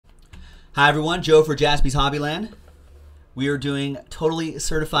Hi everyone, Joe for Jaspys Hobbyland. We are doing totally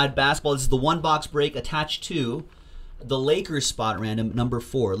certified basketball. This is the one box break attached to the Lakers spot random number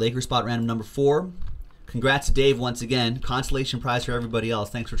 4. Lakers spot random number 4. Congrats to Dave once again. Consolation prize for everybody else.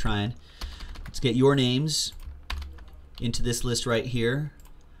 Thanks for trying. Let's get your names into this list right here.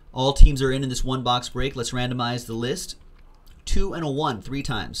 All teams are in this one box break. Let's randomize the list. 2 and a 1 3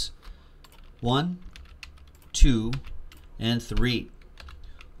 times. 1, 2, and 3.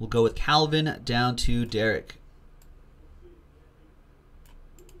 We'll go with Calvin down to Derek.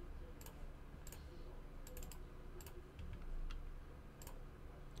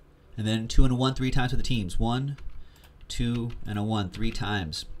 And then 2 and a 1 3 times for the teams. 1, 2, and a 1 3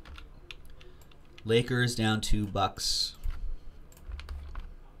 times. Lakers down to Bucks.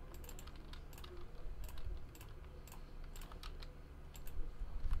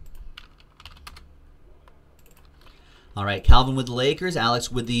 All right, Calvin with the Lakers,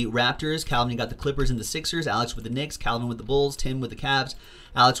 Alex with the Raptors. Calvin, you got the Clippers and the Sixers. Alex with the Knicks. Calvin with the Bulls. Tim with the Cavs.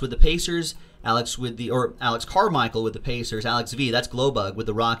 Alex with the Pacers. Alex Carmichael with the Pacers. Alex V, that's Glowbug with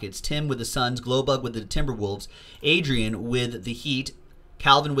the Rockets. Tim with the Suns. Glowbug with the Timberwolves. Adrian with the Heat.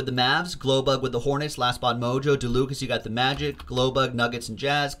 Calvin with the Mavs. Glowbug with the Hornets. Last spot Mojo. DeLucas, you got the Magic. Glowbug, Nuggets, and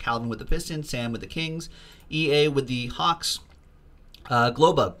Jazz. Calvin with the Pistons. Sam with the Kings. EA with the Hawks.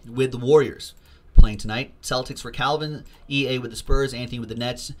 Glowbug with the Warriors. Playing tonight. Celtics for Calvin, EA with the Spurs, Anthony with the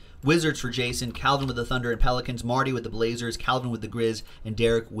Nets, Wizards for Jason, Calvin with the Thunder and Pelicans, Marty with the Blazers, Calvin with the Grizz, and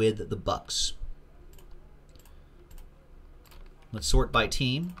Derek with the Bucks. Let's sort by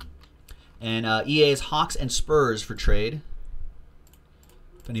team. And EA is Hawks and Spurs for trade,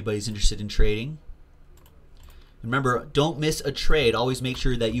 if anybody's interested in trading. Remember, don't miss a trade. Always make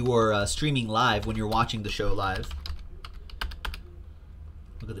sure that you are streaming live when you're watching the show live.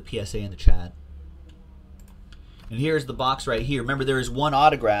 Look at the PSA in the chat. And here's the box right here. Remember, there is one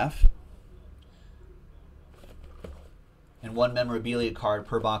autograph and one memorabilia card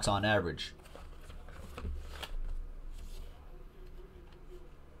per box on average.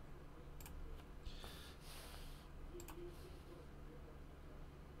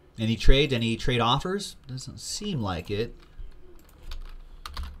 Any trades? Any trade offers? Doesn't seem like it.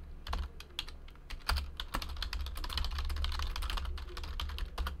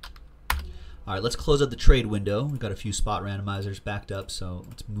 All right, let's close up the trade window. We've got a few spot randomizers backed up, so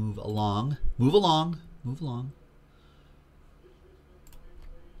let's move along. Move along. Move along.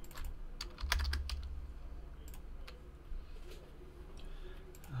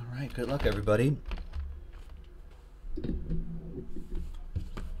 All right, good luck, everybody.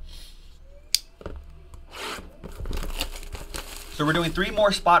 So we're doing 3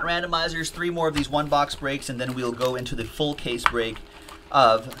 more spot randomizers, 3 more of these one box breaks, and then we'll go into the full case break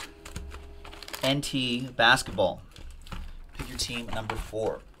of NT basketball. Pick your team number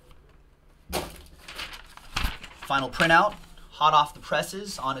 4. Final printout, hot off the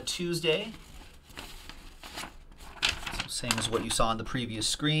presses on a Tuesday. So same as what you saw on the previous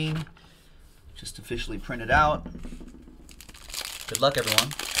screen, just officially printed out. Good luck, everyone.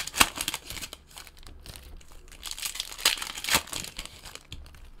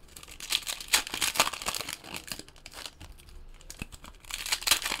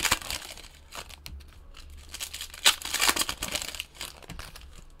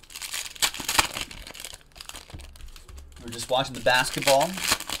 We're just watching the basketball.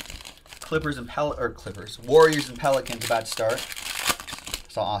 Warriors and Pelicans about to start.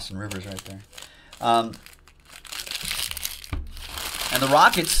 Saw Austin Rivers right there. And the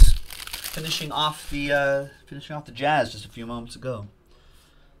Rockets finishing off the Jazz just a few moments ago.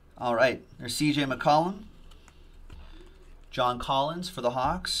 All right, there's CJ McCollum, John Collins for the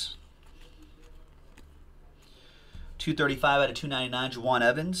Hawks. 235 out of 299, Juwan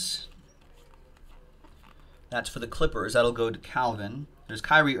Evans. That's for the Clippers. That'll go to Calvin. There's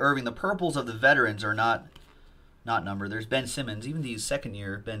Kyrie Irving. The purples of the veterans are not numbered. There's Ben Simmons. Even these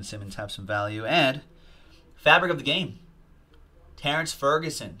second-year Ben Simmons have some value. And fabric of the game, Terrence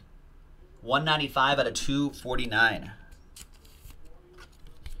Ferguson. 195 out of 249.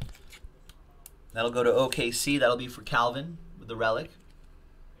 That'll go to OKC. That'll be for Calvin with the relic.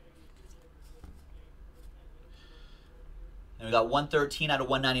 And we got 113 out of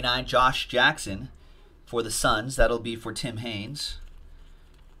 199, Josh Jackson. For the Suns, that'll be for Tim Haynes.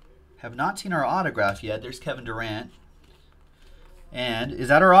 Have not seen our autograph yet. There's Kevin Durant. And is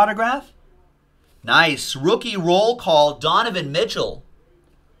that our autograph? Nice. Rookie roll call, Donovan Mitchell.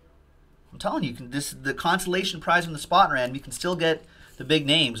 I'm telling you, this is the consolation prize from the spot random. You can still get the big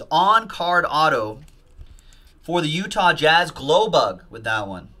names. On-card auto for the Utah Jazz, Glowbug with that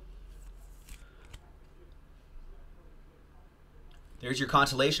one. There's your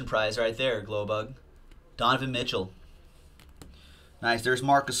consolation prize right there, Glowbug. Donovan Mitchell. Nice. There's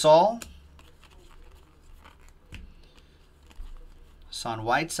Marc Gasol. Hassan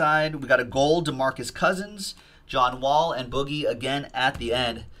Whiteside. We got a gold DeMarcus Cousins, John Wall, and Boogie again at the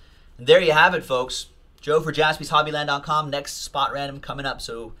end. And there you have it, folks. Joe for JaspysHobbyland.com. Next spot random coming up,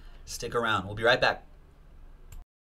 so stick around. We'll be right back.